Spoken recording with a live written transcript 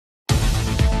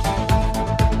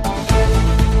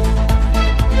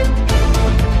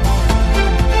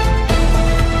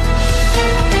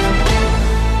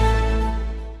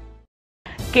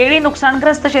केळी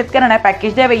नुकसानग्रस्त शेतकऱ्यांना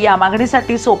पॅकेज द्यावे या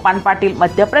मागणीसाठी सोपान पाटील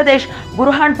मध्य प्रदेश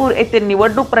बुरहानपूर येथे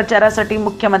निवडणूक प्रचारासाठी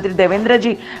मुख्यमंत्री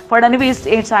देवेंद्रजी फडणवीस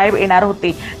साहेब येणार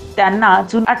होते। त्यांना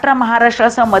जून 18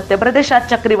 महाराष्ट्रासह मध्य प्रदेशात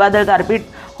चक्रीवादळ गारपीट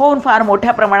होऊन फार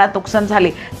मोठ्या प्रमाणात नुकसान झाले।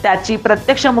 त्याची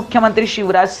प्रत्यक्ष मुख्यमंत्री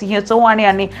शिवराज सिंह चौहान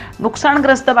यांनी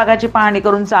नुकसानग्रस्त भागाची पाहणी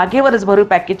करून जागेवरच भरीव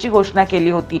पॅकेजची घोषणा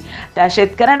केली होती। त्या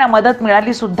शेतकऱ्यांना मदत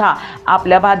मिळाली सुद्धा।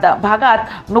 आपल्या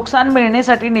भागात नुकसान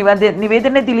मिळण्यासाठी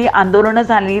निवेदने दिली, आंदोलनं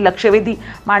झाली, लक्षवेधी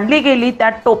मांडली गेली।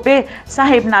 त्यात टोपे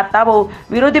साहेब, नाताभाऊ,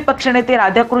 विरोधी पक्षनेते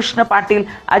राधाकृष्ण पाटील,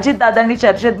 अजितदादांनी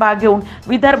चर्चेत भाग घेऊन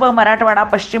विदर्भ, मराठवाडा,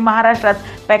 पश्चिम महाराष्ट्रात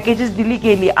पॅकेजेस दिली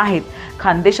गेली आहेत।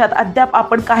 खानदेशात अद्याप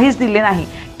आपण काहीच दिले नाही।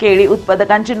 केळी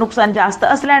उत्पादकांचे नुकसान जास्त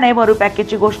असल्याने भरीव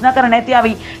पॅकेजची घोषणा करण्यात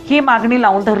यावी ही मागणी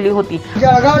लावून धरली होती।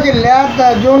 जळगाव जिल्ह्यात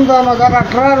जून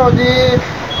 2018 रोजी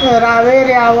रावेर,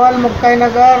 यावल,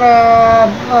 मुक्ताईनगर,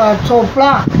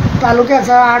 चोपडा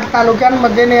तालुक्यासह 8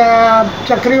 तालुक्यांमध्ये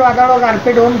चक्रीवादळ व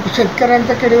गारपीट होऊन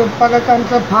शेतकऱ्यांचं, केळी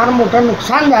उत्पादकांचं फार मोठं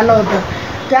नुकसान झालं होतं।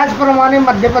 त्याचप्रमाणे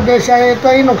मध्य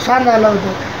प्रदेशातही नुकसान झालं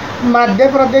होतं। मध्य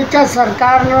प्रदेशच्या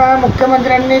सरकारनं,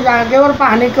 मुख्यमंत्र्यांनी जागेवर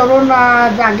पाहणी करून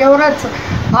जागेवरच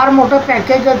फार मोठं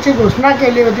पॅकेजची घोषणा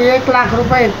केली होती। 1 लाख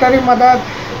रुपये हेक्टरी मदत,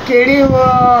 केळी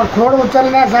खोड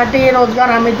उचलण्यासाठी रोजगार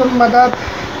हमीतून मदत,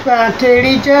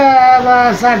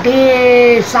 केळीच्या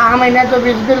साठी 6 महिन्याचं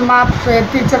वीज बिल माफ,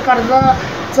 शेतीचं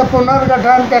कर्जचं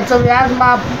पुनर्गठन, त्याचं व्याज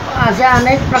माफ, अशा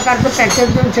अनेक प्रकारचं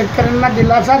पॅकेज देऊन शेतकऱ्यांना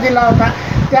दिलासा दिला होता।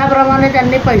 त्याप्रमाणे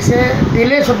त्यांनी पैसे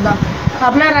दिलेसुद्धा।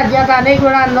 आपल्या राज्यात अनेक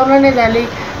वेळा आंदोलने झाली,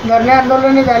 धरणे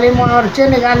आंदोलने झाली, मोर्चे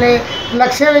निघाले,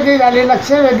 लक्षवेधी झाली।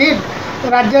 लक्षवेधीत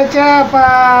राज्याच्या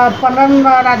पणन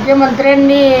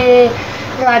राज्यमंत्र्यांनी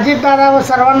अजितदादा व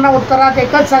सर्वांना उत्तरात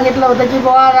एकच सांगितलं होतं की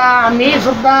बुवा आम्ही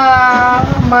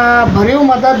सुद्धा भरीव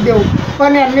मदत देऊ,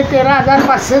 पण यांनी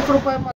 13,500 रुपये